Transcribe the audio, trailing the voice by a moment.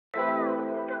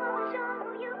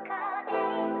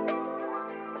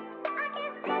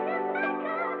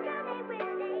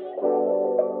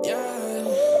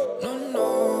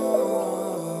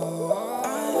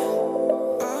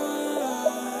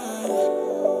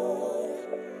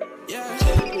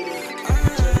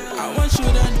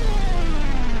shouldn't.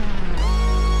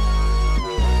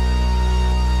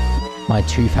 My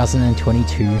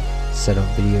 2022 setup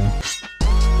video.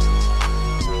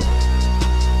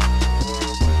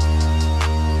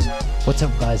 What's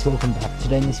up guys, welcome back.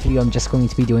 Today in this video I'm just going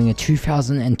to be doing a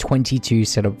 2022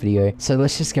 setup video, so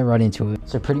let's just get right into it.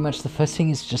 So pretty much the first thing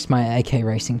is just my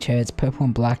AKRACING chair. It's purple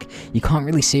and black. You can't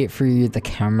really see it through the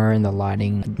camera and the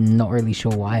lighting, not really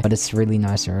sure why, but it's really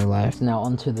nice in real life. Now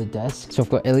onto the desk. So I've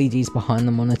got LEDs behind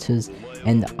the monitors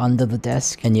and under the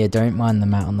desk, and yeah, don't mind the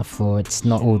mat on the floor, it's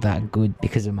not all that good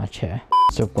because of my chair.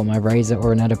 So I've got my Razer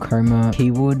Oronata Chroma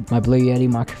keyboard, my Blue Yeti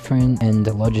microphone, and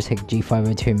the Logitech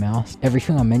G502 mouse.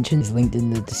 Everything I mentioned is linked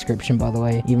in the description, by the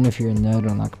way. Even if you're a nerd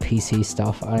on like PC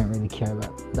stuff, I don't really care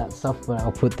about that stuff, but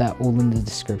I'll put that all in the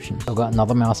description. I've got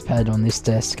another mouse pad on this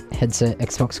desk, headset,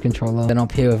 Xbox controller. Then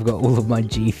up here I've got all of my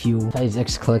G Fuel, Phase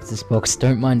X collector's box.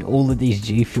 Don't mind all of these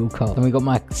G Fuel cards. Then we got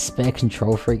my spare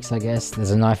control freaks, I guess.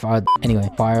 There's a knife. Anyway,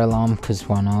 fire alarm, because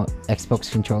why not? Xbox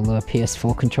controller,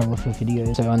 PS4 controller for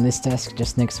videos. So on this desk,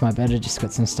 just next to my bed, I just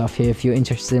got some stuff here. If you're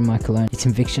interested in my cologne, it's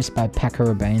Invictus by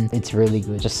Paco Rabanne. It's really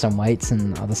good. Just some weights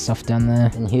and other stuff down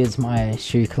there. And here's my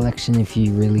shoe collection if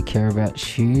you really care about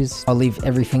shoes. I'll leave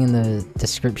everything in the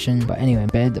description. But anyway,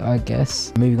 bed, I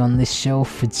guess. Moving on this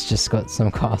shelf, it's just got some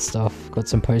car stuff. Got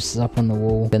some posters up on the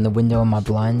wall. Then the window on my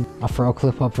blind. I'll throw a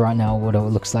clip up right now what it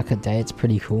looks like at day. It's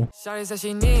pretty cool. Shawty said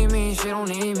she need me, she don't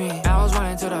need me. I was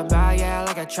running to the bag, yeah,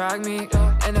 like a track me.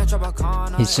 And then drop a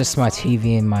con. It's just my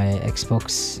TV and my Xbox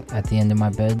at the end of my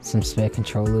bed. Some spare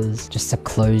controllers. Just a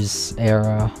clothes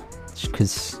area,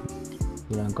 because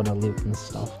you know, gotta live and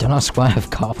stuff. Don't ask why I have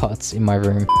car parts in my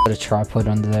room. Got a tripod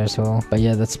under there as well. But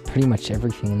yeah, that's pretty much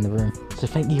everything in the room. So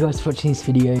thank you guys for watching this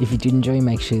video. If you did enjoy,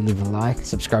 make sure you leave a like.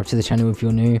 Subscribe to the channel if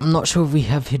you're new. I'm not sure if we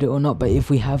have hit it or not, but if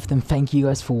we have, then thank you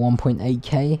guys for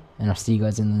 1.8k. And I'll see you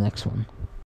guys in the next one.